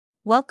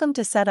Welcome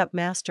to Setup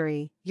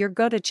Mastery, your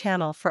go-to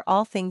channel for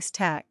all things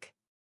tech.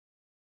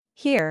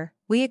 Here,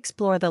 we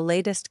explore the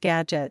latest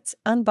gadgets,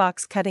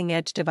 unbox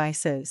cutting-edge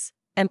devices,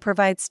 and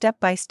provide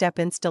step-by-step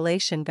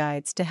installation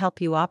guides to help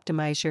you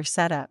optimize your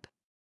setup.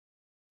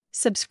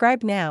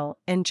 Subscribe now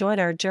and join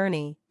our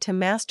journey to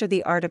master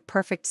the art of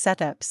perfect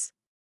setups.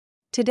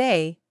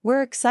 Today,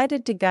 we're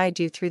excited to guide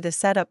you through the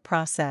setup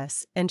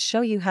process and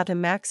show you how to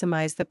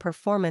maximize the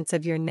performance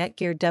of your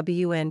Netgear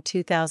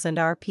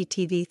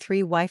WN2000RPTV3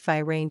 Wi-Fi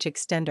Range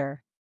Extender.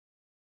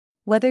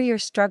 Whether you're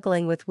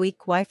struggling with weak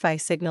Wi-Fi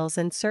signals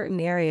in certain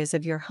areas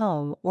of your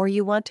home or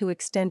you want to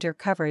extend your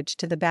coverage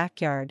to the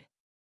backyard,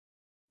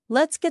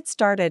 let's get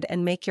started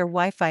and make your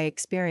Wi-Fi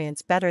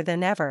experience better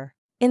than ever.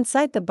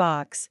 Inside the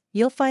box,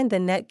 you'll find the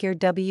Netgear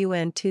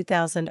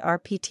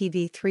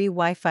WN2000RPTV3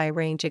 Wi-Fi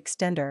Range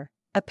Extender,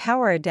 a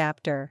power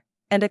adapter,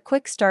 and a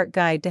quick start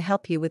guide to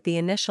help you with the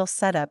initial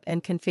setup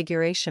and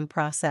configuration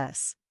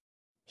process.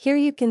 Here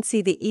you can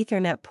see the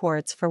Ethernet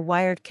ports for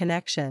wired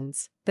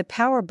connections, the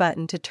power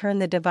button to turn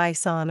the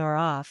device on or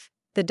off,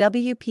 the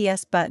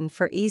WPS button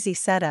for easy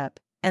setup,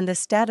 and the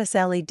status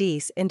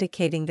LEDs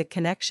indicating the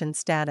connection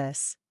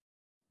status.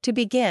 To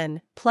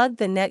begin, plug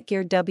the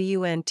Netgear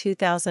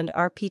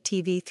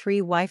WN2000RPTV3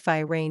 Wi-Fi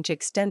Range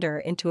Extender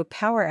into a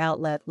power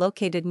outlet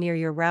located near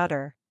your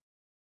router.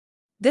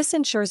 This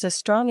ensures a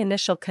strong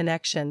initial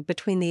connection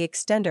between the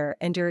extender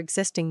and your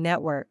existing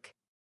network.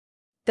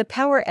 The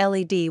power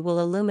LED will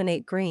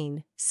illuminate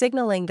green,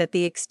 signaling that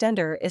the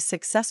extender is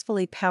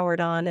successfully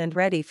powered on and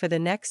ready for the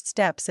next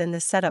steps in the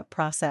setup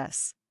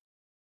process.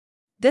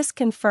 This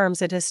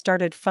confirms it has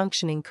started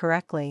functioning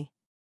correctly.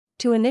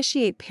 To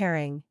initiate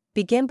pairing,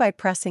 begin by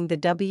pressing the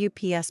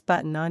WPS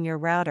button on your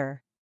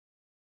router.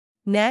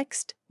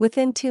 Next,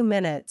 within 2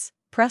 minutes,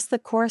 press the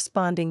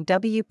corresponding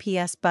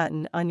WPS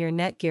button on your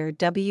Netgear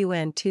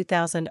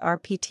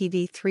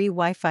WN2000RPTV3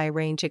 Wi-Fi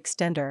Range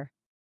Extender.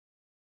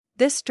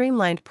 This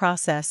streamlined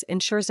process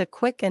ensures a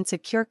quick and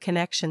secure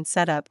connection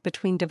setup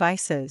between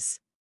devices.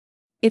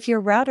 If your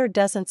router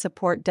doesn't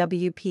support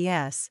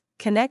WPS,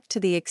 connect to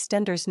the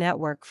extender's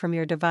network from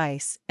your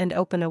device and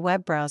open a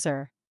web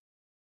browser.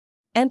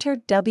 Enter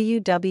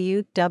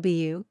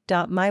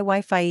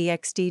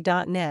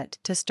www.mywifiexd.net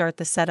to start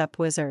the setup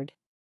wizard.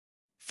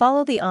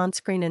 Follow the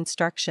on-screen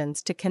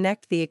instructions to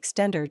connect the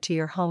extender to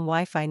your home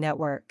Wi-Fi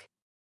network.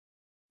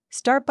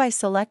 Start by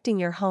selecting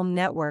your home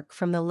network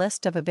from the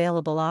list of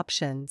available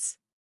options.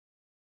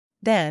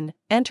 Then,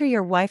 enter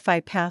your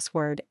Wi-Fi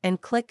password and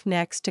click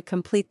Next to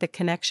complete the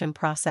connection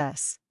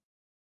process.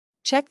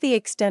 Check the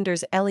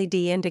extender's LED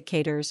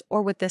indicators,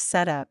 or with this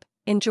setup,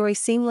 enjoy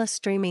seamless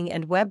streaming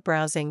and web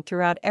browsing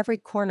throughout every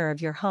corner of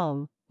your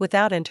home,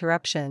 without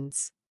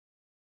interruptions.